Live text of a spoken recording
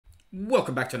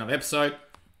Welcome back to another episode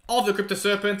of the Crypto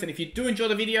Serpent, and if you do enjoy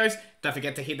the videos, don't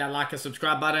forget to hit that like and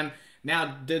subscribe button.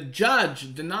 Now, the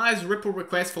judge denies Ripple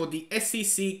request for the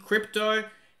SEC crypto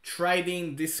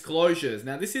trading disclosures.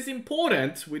 Now, this is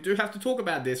important. We do have to talk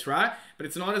about this, right? But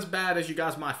it's not as bad as you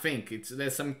guys might think.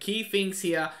 There's some key things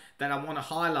here that I want to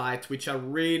highlight, which are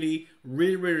really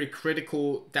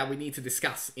critical that we need to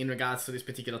discuss in regards to this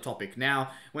particular topic.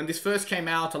 Now, when this first came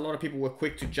out, a lot of people were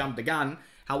quick to jump the gun.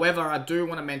 However, I do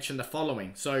want to mention the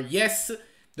following. So yes,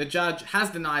 the judge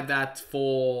has denied that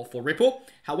for Ripple.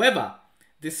 However,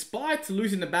 despite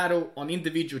losing the battle on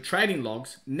individual trading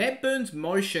logs, NetBurn's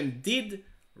motion did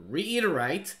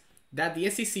reiterate that the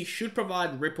SEC should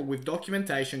provide Ripple with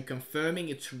documentation confirming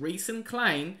its recent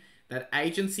claim that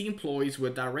agency employees were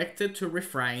directed to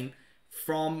refrain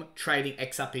from trading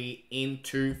XRP in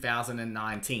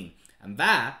 2019. And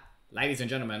that, ladies and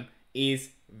gentlemen,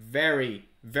 is very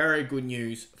good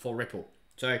news for Ripple.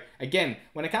 So again,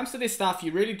 when it comes to this stuff,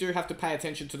 you really do have to pay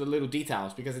attention to the little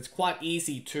details because it's quite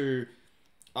easy to,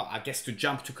 I guess, to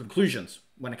jump to conclusions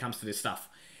when it comes to this stuff.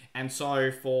 And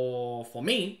so for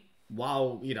me,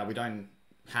 while, we don't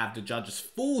have the judge's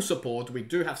full support, we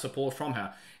do have support from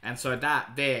her. And so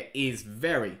that there is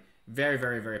very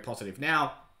positive.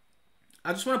 Now,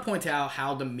 I just want to point out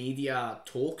how the media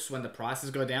talks when the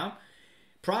prices go down.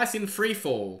 Price in free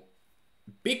fall.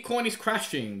 Bitcoin is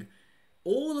crashing.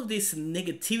 All of this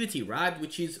negativity, right?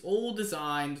 Which is all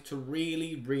designed to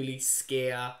really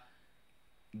scare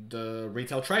the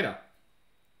retail trader.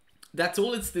 That's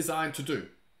all it's designed to do.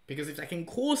 Because if they can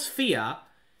cause fear,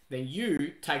 then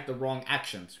you take the wrong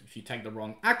actions. If you take the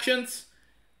wrong actions,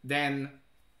 then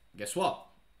guess what?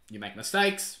 You make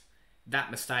mistakes.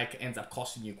 That mistake ends up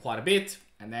costing you quite a bit.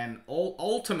 And then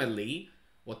ultimately,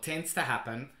 what tends to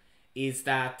happen is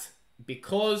that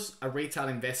because a retail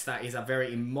investor is a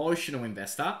very emotional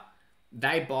investor,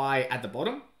 they buy at the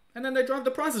bottom and then they drive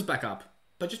the prices back up.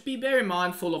 But just be very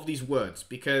mindful of these words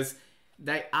because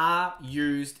they are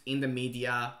used in the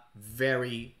media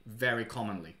very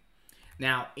commonly.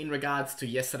 Now, in regards to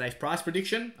yesterday's price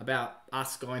prediction about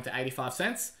us going to 85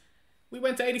 cents, we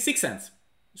went to 86 cents.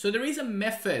 So there is a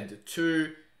method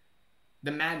to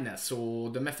the madness or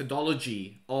the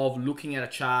methodology of looking at a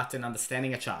chart and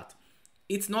understanding a chart.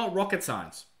 It's not rocket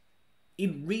science.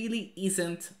 It really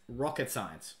isn't rocket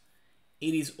science.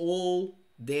 It is all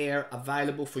there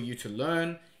available for you to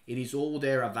learn. It is all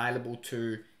there available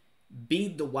to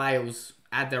beat the whales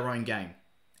at their own game.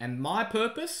 And my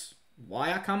purpose,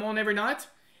 why I come on every night,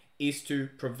 is to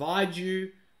provide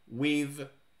you with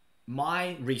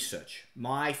my research,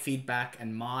 my feedback,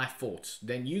 and my thoughts.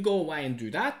 Then you go away and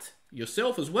do that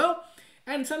yourself as well.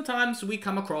 And sometimes we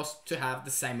come across to have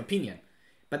the same opinion.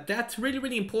 But that's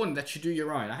really important that you do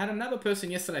your own. I had another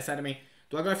person yesterday say to me,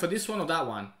 do I go for this one or that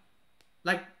one?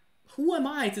 Like, who am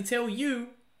I to tell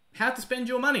you how to spend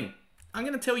your money? I'm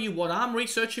going to tell you what I'm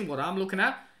researching, what I'm looking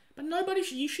at. But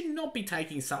you should not be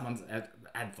taking someone's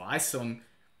advice on,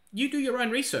 you do your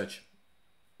own research.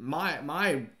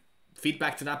 My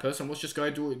feedback to that person was just go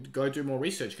do more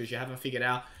research because you haven't figured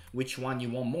out which one you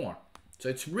want more. So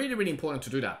it's really important to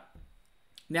do that.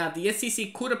 Now, the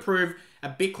SEC could approve a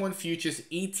Bitcoin futures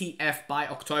ETF by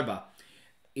October.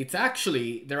 It's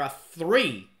actually, there are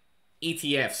 3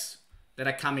 ETFs that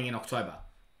are coming in October.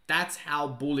 That's how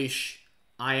bullish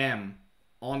I am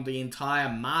on the entire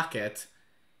market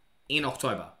in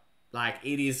October. Like,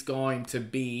 it is going to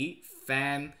be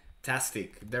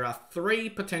fantastic. There are 3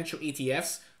 potential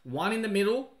ETFs, one in the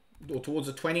middle or towards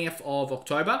the 20th of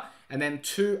October, and then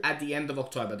 2 at the end of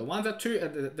October. The ones that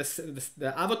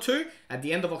the other 2 at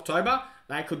the end of October,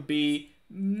 they could be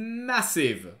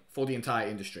massive for the entire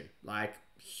industry. Like,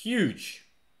 huge,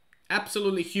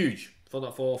 absolutely huge for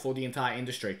the entire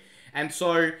industry. And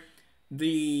so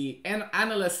the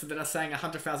analysts that are saying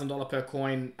 $100,000 per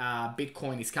coin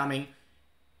Bitcoin is coming,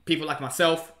 people like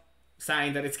myself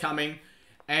saying that it's coming,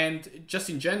 and just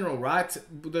in general, right?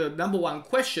 The number one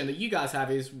question that you guys have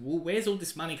is, well, where's all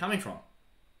this money coming from?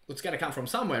 It's got to come from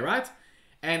somewhere, right?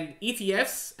 And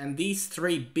ETFs and these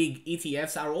 3 big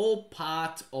ETFs are all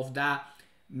part of that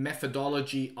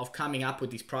methodology of coming up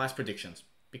with these price predictions.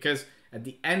 Because at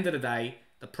the end of the day,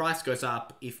 the price goes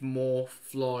up if more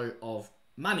flow of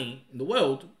money in the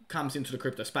world comes into the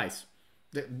crypto space.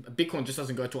 Bitcoin just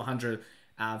doesn't go to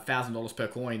 $100,000 per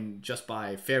coin just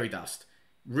by fairy dust.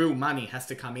 Real money has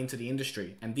to come into the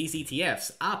industry, and these ETFs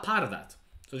are part of that.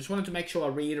 So I just wanted to make sure I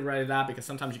reiterated that because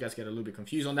sometimes you guys get a little bit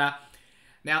confused on that.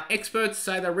 Now, experts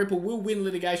say that Ripple will win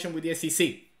litigation with the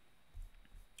SEC.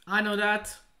 I know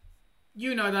that.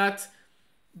 You know that.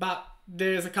 But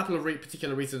there's a couple of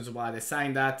particular reasons why they're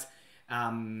saying that.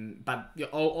 But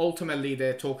ultimately,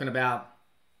 they're talking about,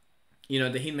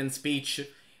 the Hinman speech.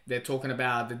 They're talking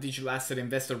about the digital asset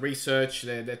investor research.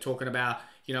 They're talking about,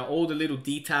 all the little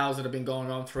details that have been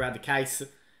going on throughout the case.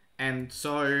 And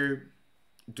so,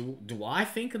 do I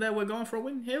think that we're going for a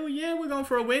win? Hell yeah, we're going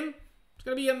for a win. It's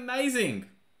going to be amazing.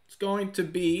 It's going to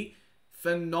be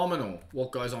phenomenal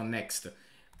what goes on next.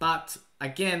 But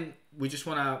again, we just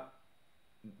want to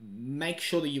make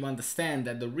sure that you understand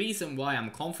that the reason why I'm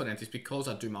confident is because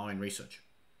I do my own research.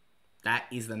 That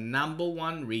is the number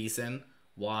one reason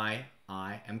why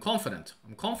I am confident.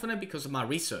 I'm confident because of my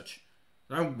research.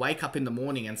 I don't wake up in the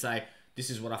morning and say,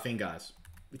 this is what I think, guys.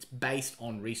 It's based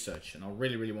on research, and I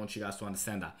really, really want you guys to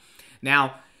understand that.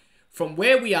 Now, from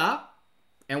where we are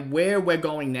and where we're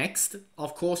going next,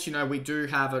 of course, we do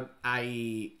have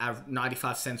a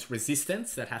 95 cents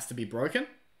resistance that has to be broken.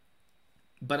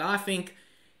 But I think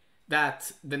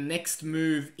that the next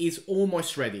move is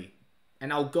almost ready.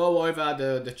 And I'll go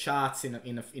over the charts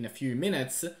in a few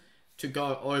minutes to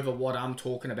go over what I'm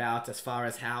talking about as far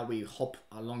as how we hop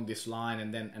along this line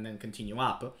and then continue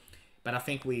up. But I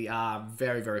think we are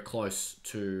very, very close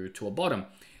to a bottom.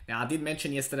 Now, I did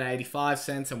mention yesterday 85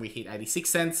 cents and we hit 86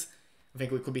 cents. I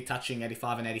think we could be touching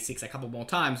 85 and 86 a couple more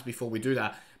times before we do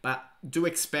that. But do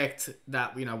expect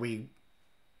that, we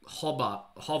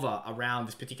hover around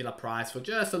this particular price for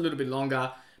just a little bit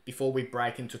longer before we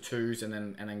break into twos and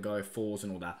then go fours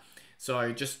and all that.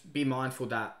 So just be mindful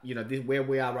that, where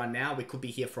we are right now, we could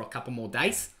be here for a couple more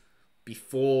days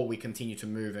before we continue to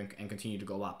move and continue to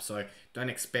go up. So don't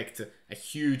expect a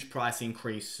huge price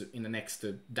increase in the next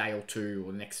day or two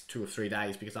or the next 2 or 3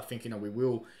 days, because I think, we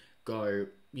will go,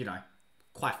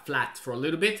 quite flat for a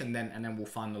little bit and then we'll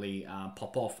finally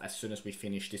pop off as soon as we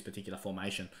finish this particular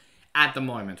formation. At the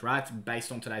moment, right?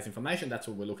 Based on today's information, that's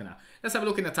what we're looking at. Let's have a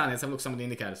look in the time. Let's have a look at some of the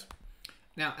indicators.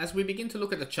 Now, as we begin to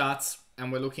look at the charts, and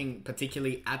we're looking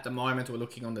particularly at the moment, we're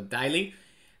looking on the daily.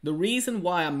 The reason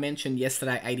why I mentioned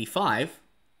yesterday 85,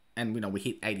 and we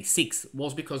hit 86,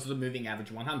 was because of the moving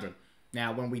average 100.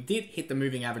 Now, when we did hit the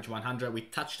moving average 100, we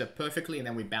touched it perfectly, and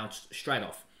then we bounced straight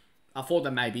off. I thought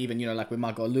that maybe even, we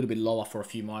might go a little bit lower for a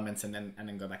few moments and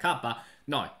then go back up. But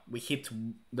no, we hit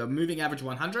the moving average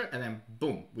 100 and then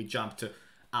boom, we jumped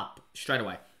up straight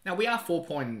away. Now we are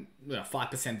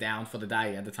 4.5% down for the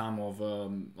day at the time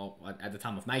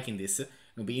of making this.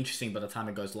 It'll be interesting by the time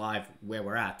it goes live where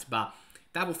we're at. But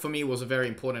that for me was a very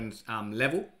important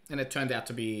level, and it turned out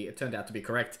to be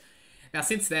correct. Now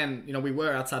since then, we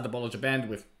were outside the Bollinger Band.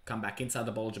 We've come back inside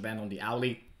the Bollinger Band on the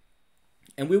hourly.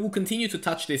 And we will continue to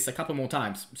touch this a couple more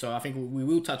times. So I think we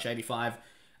will touch 85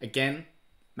 again,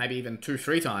 maybe even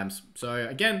 2-3 times. So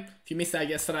again, if you missed that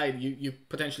yesterday, you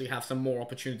potentially have some more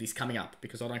opportunities coming up,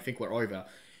 because I don't think we're over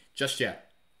just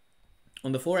yet.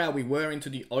 On the 4 hour, we were into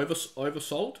the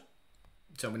oversold.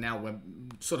 So we're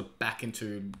sort of back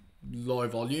into low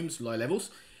volumes, low levels.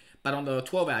 But on the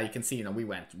 12 hour, you can see, we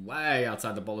went way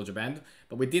outside the Bollinger Band,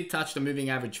 but we did touch the moving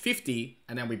average 50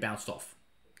 and then we bounced off.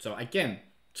 So again,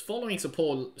 it's following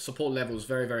support levels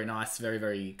very, very nice, very,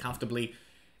 very comfortably.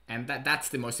 And that's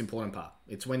the most important part.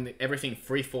 It's when everything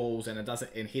free falls and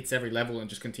it hits every level and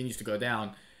just continues to go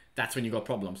down. That's when you got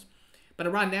problems. But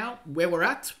right now, where we're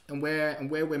at and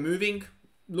where we're moving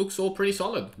looks all pretty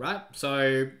solid, right?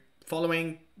 So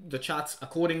following the charts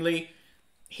accordingly,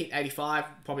 hit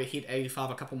 85, probably hit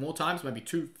 85 a couple more times, maybe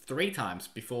 2-3 times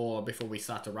before we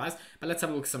start to rise. But let's have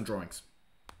a look at some drawings.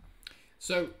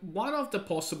 So one of the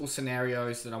possible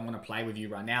scenarios that I want to play with you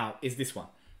right now is this one.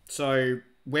 So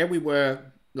where we were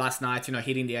last night,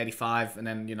 hitting the 85 and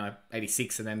then,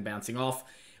 86 and then bouncing off,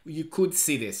 you could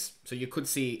see this. So you could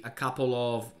see a couple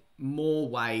of more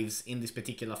waves in this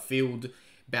particular field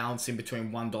bouncing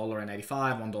between $1.85,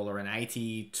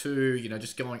 $1.82,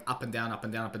 just going up and down, up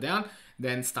and down, up and down,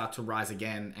 then start to rise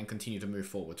again and continue to move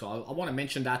forward. So I want to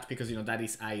mention that because, that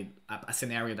is a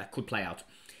scenario that could play out.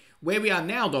 Where we are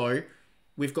now, though,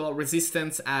 we've got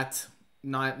resistance at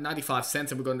 95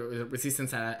 cents and we've got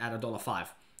resistance at $1.05.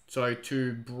 So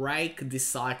to break this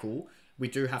cycle, we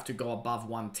do have to go above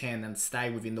 110 and stay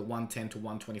within the 110 to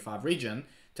 125 region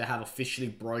to have officially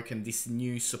broken this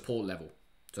new support level.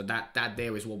 So that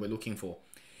there is what we're looking for.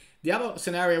 The other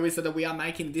scenario is that we are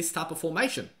making this type of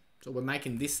formation. So we're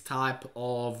making this type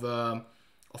of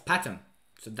pattern.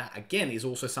 So that again is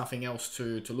also something else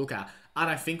to look at. I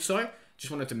don't think so.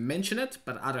 Just wanted to mention it,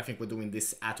 but I don't think we're doing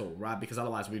this at all, right? Because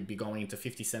otherwise we'd be going into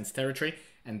 50 cents territory,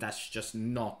 and that's just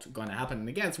not going to happen. And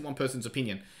again, it's one person's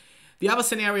opinion. The other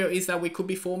scenario is that we could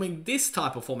be forming this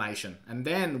type of formation, and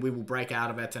then we will break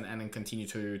out of it and then continue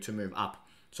to move up.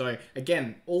 So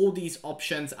again, all these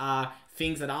options are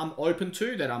things that I'm open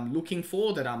to, that I'm looking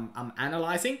for, that I'm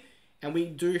analyzing. and we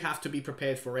do have to be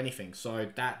prepared for anything. So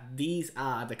that these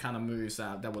are the kind of moves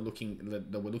that we're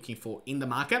looking for in the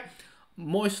market.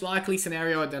 Most likely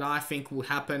scenario that I think will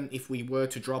happen if we were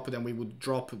to drop it, then we would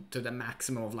drop to the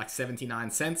maximum of like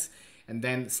 79 cents and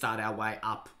then start our way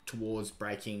up towards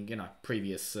breaking,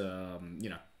 previous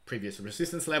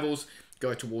resistance levels,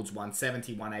 go towards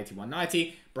 170, 180,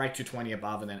 190, break to 20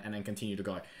 above, and then continue to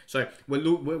go. So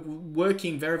we're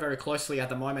working very, very closely at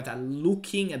the moment at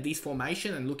looking at this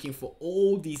formation and looking for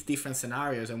all these different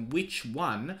scenarios and which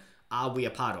one are we a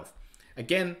part of.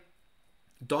 Again,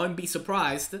 don't be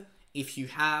surprised if you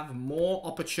have more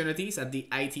opportunities at the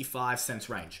 85 cents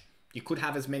range. You could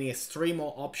have as many as 3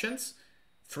 more options,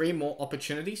 3 more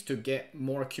opportunities to get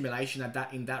more accumulation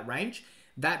in that range.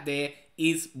 That there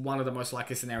is one of the most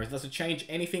likely scenarios. Does it change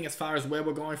anything as far as where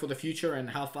we're going for the future and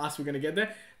how fast we're going to get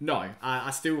there? No, I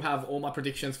still have all my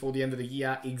predictions for the end of the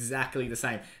year exactly the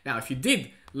same. Now, if you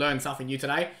did learn something new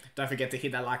today, don't forget to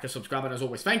hit that like and subscribe. And as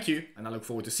always, thank you. And I look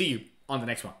forward to see you on the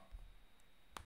next one.